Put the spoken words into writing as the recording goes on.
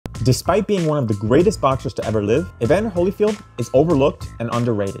Despite being one of the greatest boxers to ever live, Evander Holyfield is overlooked and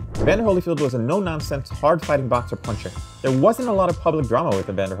underrated. Evander Holyfield was a no-nonsense, hard-fighting boxer puncher. There wasn't a lot of public drama with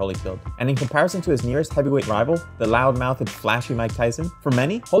Evander Holyfield, and in comparison to his nearest heavyweight rival, the loud-mouthed, flashy Mike Tyson, for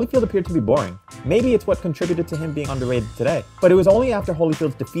many, Holyfield appeared to be boring. Maybe it's what contributed to him being underrated today. But it was only after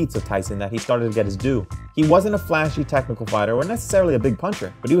Holyfield's defeats of Tyson that he started to get his due. He wasn't a flashy technical fighter or necessarily a big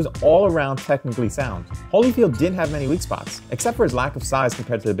puncher, but he was all-around technically sound. Holyfield didn't have many weak spots, except for his lack of size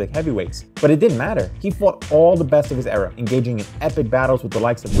compared to the big heavyweights. But it didn't matter. He fought all the best of his era, engaging in epic battles with the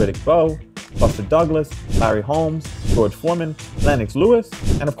likes of Riddick Bowe, Buster Douglas, Larry Holmes, George Foreman, Lennox Lewis,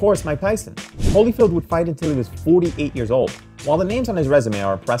 and of course Mike Tyson. Holyfield would fight until he was 48 years old. While the names on his resume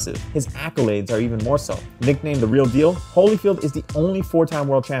are impressive, his accolades are even more so. Nicknamed the Real Deal, Holyfield is the only 4-time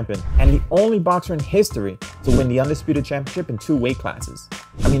world champion and the only boxer in history to win the undisputed championship in 2 weight classes.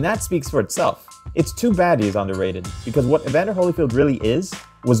 I mean, that speaks for itself. It's too bad he is underrated, because what Evander Holyfield really is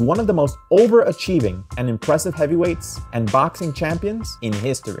was one of the most overachieving and impressive heavyweights and boxing champions in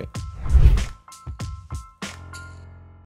history.